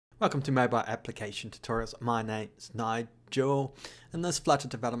Welcome to Mobile Application Tutorials. My name is Nigel. In this Flutter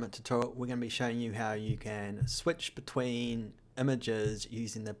development tutorial, we're going to be showing you how you can switch between images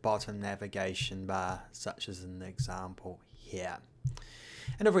using the bottom navigation bar, such as in the example here.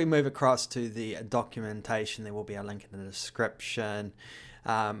 And if we move across to the documentation, there will be a link in the description.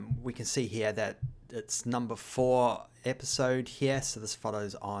 We can see here that it's number 4 episode here, so this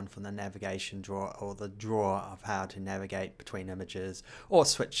follows on from the navigation drawer, or the drawer of how to navigate between images or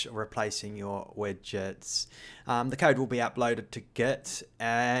switch, replacing your widgets. The code will be uploaded to Git,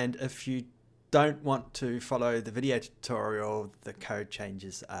 and if you don't want to follow the video tutorial, the code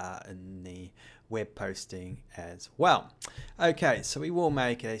changes are in the web posting as well. Okay, so we will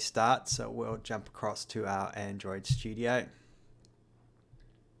make a start, so we'll jump across to our Android Studio.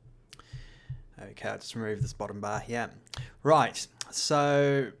 Okay, I'll just remove this bottom bar here. Right,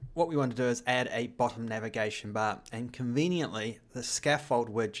 so what we want to do is add a bottom navigation bar, and conveniently the Scaffold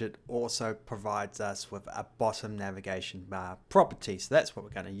widget also provides us with a bottom navigation bar property, so that's what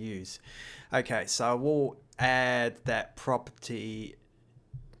we're going to use. Okay, so we'll add that property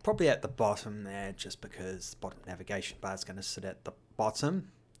probably at the bottom there, just because the bottom navigation bar is going to sit at the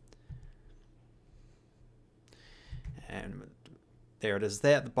bottom. And there it is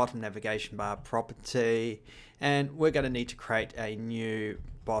there, the bottom navigation bar property, and we're going to need to create a new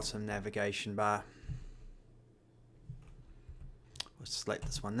bottom navigation bar. We'll select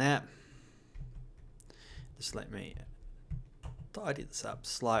this one there. Just let me tidy this up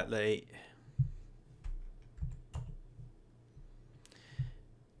slightly.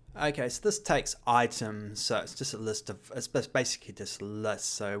 Okay, so this takes items, so it's just a list of, it's basically just a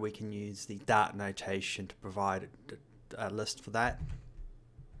list, so we can use the Dart notation to provide a list for that.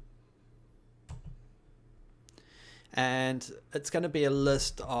 And it's going to be a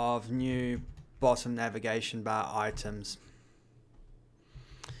list of new bottom navigation bar items.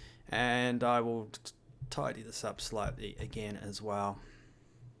 And I will tidy this up slightly again as well.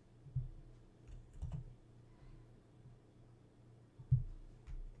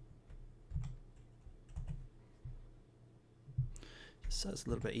 So it's a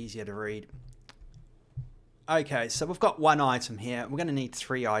little bit easier to read. Okay, so we've got one item here. We're going to need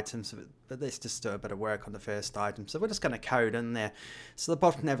 3 items, but let's just do a bit of work on the first item. So we're just going to code in there. So the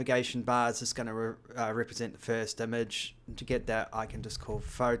bottom navigation bar is just going to represent the first image. To get that, I can just call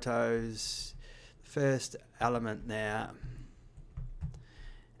photos, the first element there,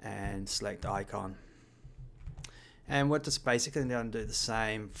 and select icon. And we're just basically going to do the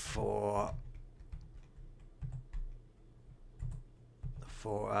same for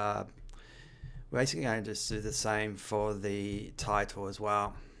we're basically going to just do the same for the title as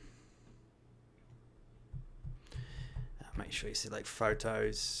well. Make sure you select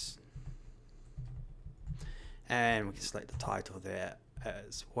photos, and we can select the title there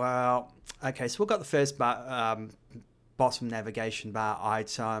as well. Okay, so we've got the first bottom navigation bar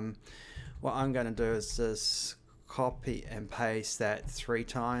item. What I'm going to do is just copy and paste that 3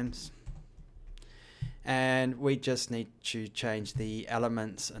 times. And we just need to change the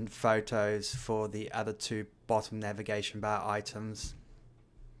elements and photos for the other 2 bottom navigation bar items.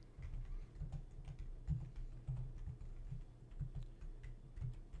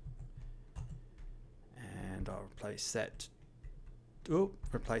 And I'll replace that to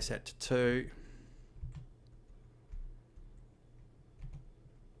 2.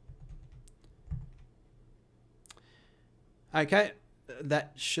 Okay.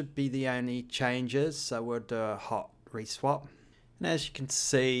 That should be the only changes, so we'll do a hot reswap. And as you can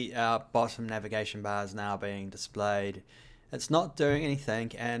see, our bottom navigation bar is now being displayed. It's not doing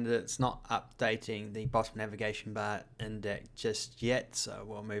anything, and it's not updating the bottom navigation bar index just yet, so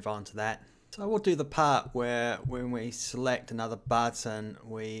we'll move on to that. So we'll do the part where when we select another button,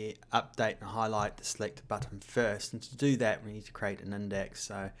 we update and highlight the selected button first, and to do that we need to create an index.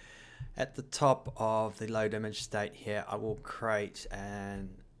 So at the top of the load image state here, I will create an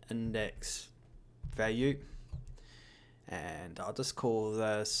index value, and I'll just call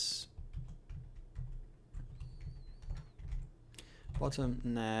this bottom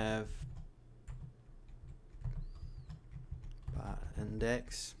nav bar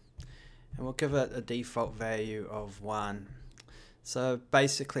index, and we'll give it a default value of 1. So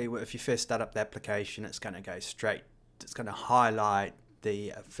basically, if you first start up the application, it's going to go straight, it's going to highlight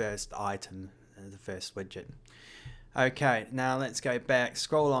the first item, the first widget. Okay, now let's go back,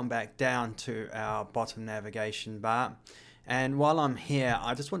 scroll on back down to our bottom navigation bar, and while I'm here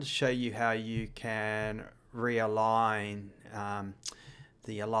I just want to show you how you can realign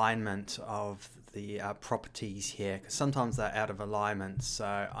the alignment of the properties here, because sometimes they're out of alignment. So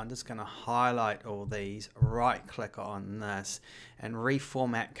I'm just going to highlight all these, right click on this and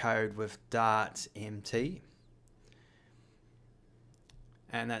reformat code with Dart empty,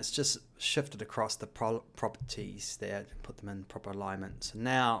 and that's just shifted across the properties there to put them in proper alignment. So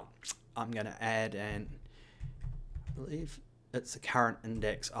now I'm going to add, and I believe it's the current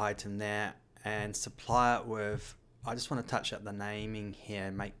index item there, and supply it with, I just want to touch up the naming here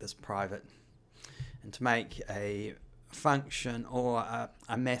and make this private. And to make a function or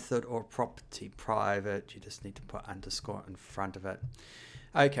a method or property private, you just need to put underscore in front of it.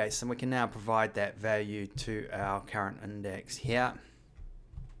 Okay, so we can now provide that value to our current index here.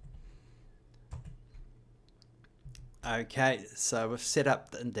 Okay, so we've set up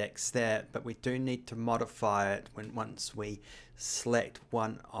the index there, but we do need to modify it once we select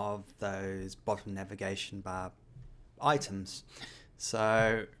one of those bottom navigation bar items.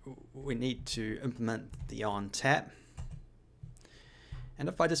 So we need to implement the on tap, and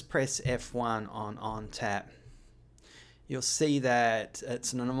if I just press F1 on tap, you'll see that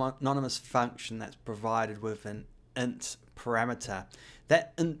it's an anonymous function that's provided with an int parameter.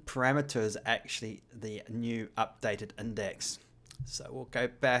 That int parameter is actually the new updated index. So we'll go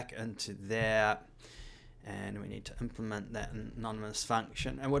back into there, and we need to implement that anonymous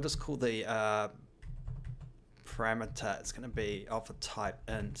function, and we'll just call the parameter, it's going to be of a type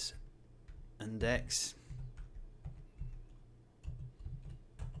int index.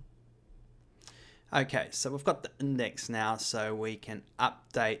 Okay, so we've got the index now, so we can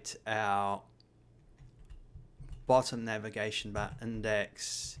update our bottom navigation bar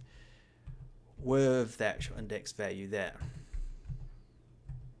index with the actual index value there.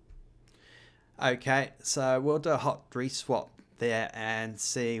 Okay, so we'll do a hot reswap there and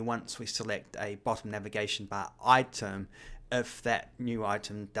see, once we select a bottom navigation bar item, if that new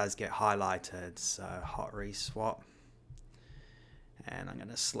item does get highlighted. So hot reswap, and I'm going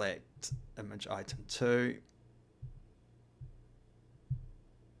to select image item 2,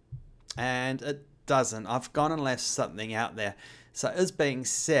 and it doesn't. I've gone and left something out there, so it is being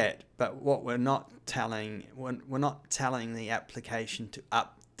set, but what we're not telling the application to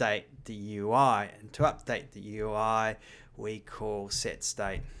update the UI, and to update the UI we call set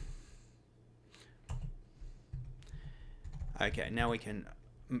state. Okay, now we can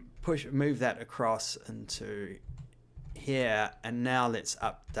move that across into here, and now let's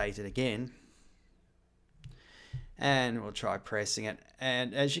update it again, and we'll try pressing it,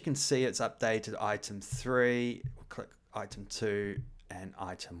 and as you can see, it's updated item 3. We'll click item 2 and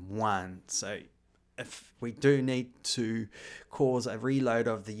item 1. So if we do need to cause a reload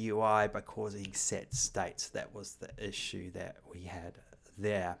of the UI by causing set states, that was the issue that we had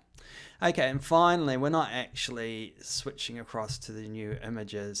there. Okay, and finally, we're not actually switching across to the new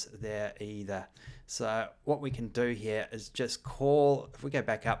images there either. So what we can do here is just call, if we go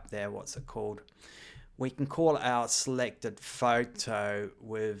back up there, what's it called? We can call our selected photo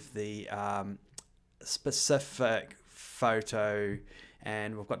with the specific photo,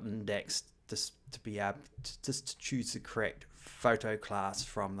 and we've got an index just to be able to choose the correct photo class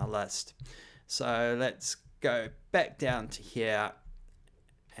from the list. So let's go back down to here,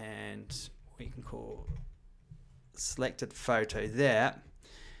 and we can call selected photo there,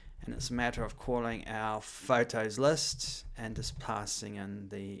 and it's a matter of calling our photos list and just passing in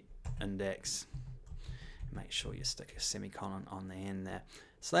the index. Make sure you stick a semicolon on the end there.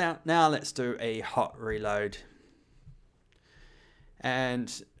 So now let's do a hot reload,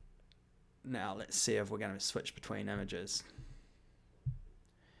 and now let's see if we're going to switch between images,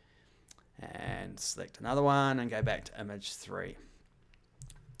 and select another one and go back to image 3.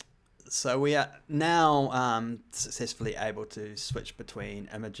 So we are now successfully able to switch between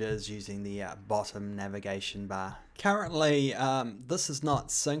images using the bottom navigation bar. Currently, this is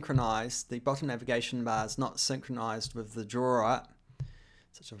not synchronized. The bottom navigation bar is not synchronized with the drawer.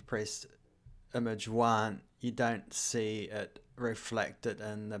 So if I press image 1, you don't see it reflected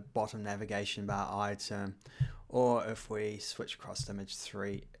in the bottom navigation bar item. Or if we switch across to image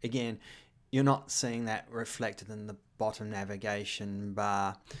 3, again, you're not seeing that reflected in the bottom navigation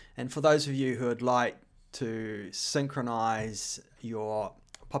bar. And for those of you who would like to synchronize your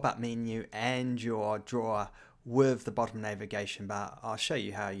pop-up menu and your drawer with the bottom navigation bar, I'll show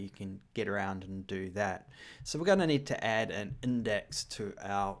you how you can get around and do that. So we're going to need to add an index to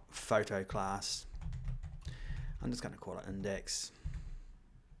our photo class. I'm just going to call it index.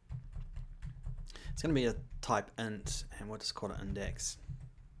 It's going to be a type int, and we'll just call it index.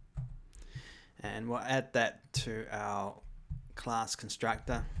 And we'll add that to our class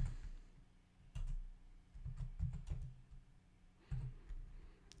constructor.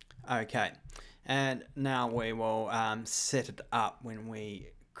 Okay, And now we will set it up when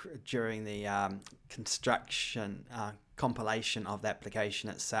during the construction compilation of the application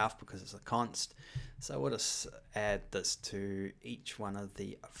itself, because it's a const. So we'll just add this to each one of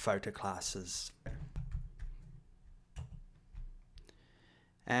the photo classes.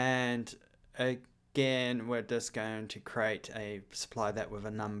 And again, we're just going to supply that with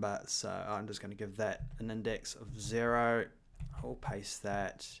a number. So I'm just going to give that an index of 0. I'll paste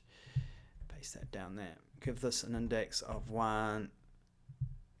that down there. Give this an index of 1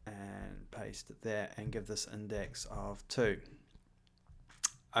 and paste it there, and give this index of 2.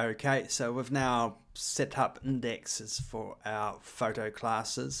 Okay, so we've now set up indexes for our photo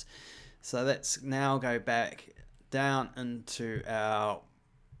classes. So let's now go back down into our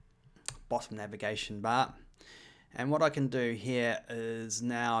bottom navigation bar, and what I can do here is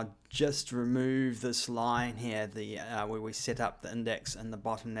now just remove this line here, where we set up the index and the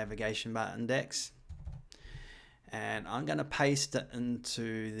bottom navigation bar index, and I'm going to paste it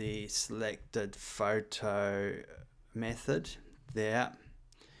into the selected photo method there,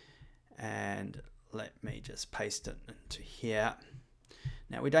 and let me just paste it into here.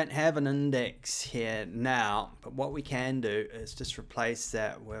 Now we don't have an index here now, but what we can do is just replace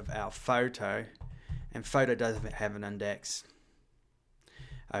that with our photo, and photo does have an index.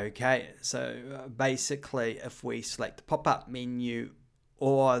 Okay, so basically if we select the pop-up menu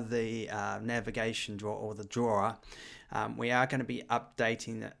or the navigation drawer or the drawer, we are going to be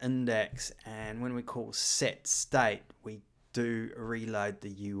updating the index, and when we call set state, we do reload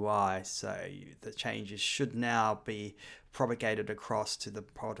the UI, so the changes should now be propagated across to the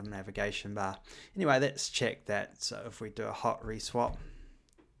bottom navigation bar. Anyway, let's check that. So if we do a hot reswap,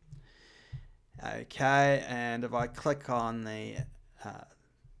 okay, and if I click on the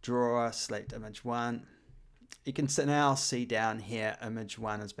drawer, select image 1, you can now see down here image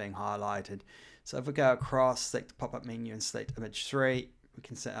 1 is being highlighted. So if we go across, select the pop-up menu and select image 3, we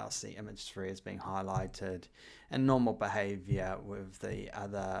can now see image 3 is being highlighted, and normal behavior with the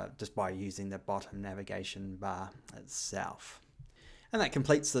other, just by using the bottom navigation bar itself. And that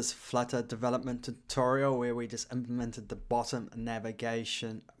completes this Flutter development tutorial where we just implemented the bottom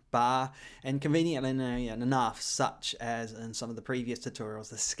navigation bar, and conveniently enough, such as in some of the previous tutorials,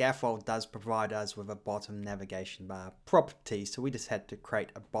 the scaffold does provide us with a bottom navigation bar property, so we just had to create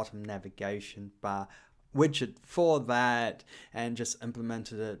a bottom navigation bar widget for that and just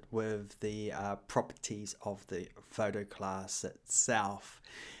implemented it with the properties of the photo class itself.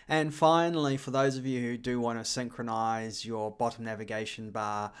 And finally, for those of you who do want to synchronize your bottom navigation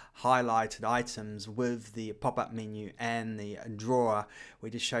bar highlighted items with the pop-up menu and the drawer, we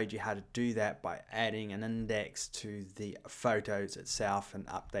just showed you how to do that by adding an index to the photos itself and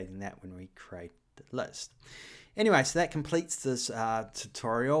updating that when we create the list. Anyway, so that completes this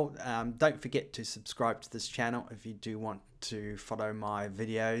tutorial. Don't forget to subscribe to this channel if you do want to follow my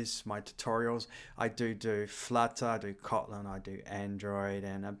videos, my tutorials. I do Flutter, I do Kotlin, I do Android,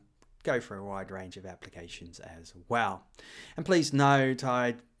 and I go for a wide range of applications as well. And please note,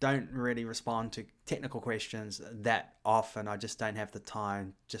 I don't really respond to technical questions that often. I just don't have the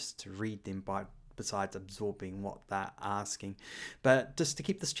time just to read them besides absorbing what they're asking. But just to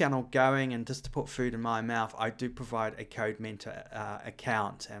keep this channel going and just to put food in my mouth, I do provide a Code Mentor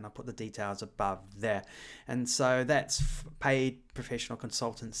account, and I put the details above there. And so that's paid professional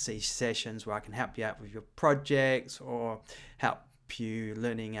consultancy sessions where I can help you out with your projects or help you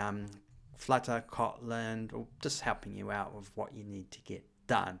learning Flutter, Kotlin, or just helping you out with what you need to get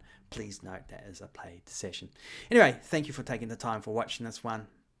done. Please note that is a paid session. Anyway, thank you for taking the time for watching this one.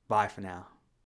 Bye for now.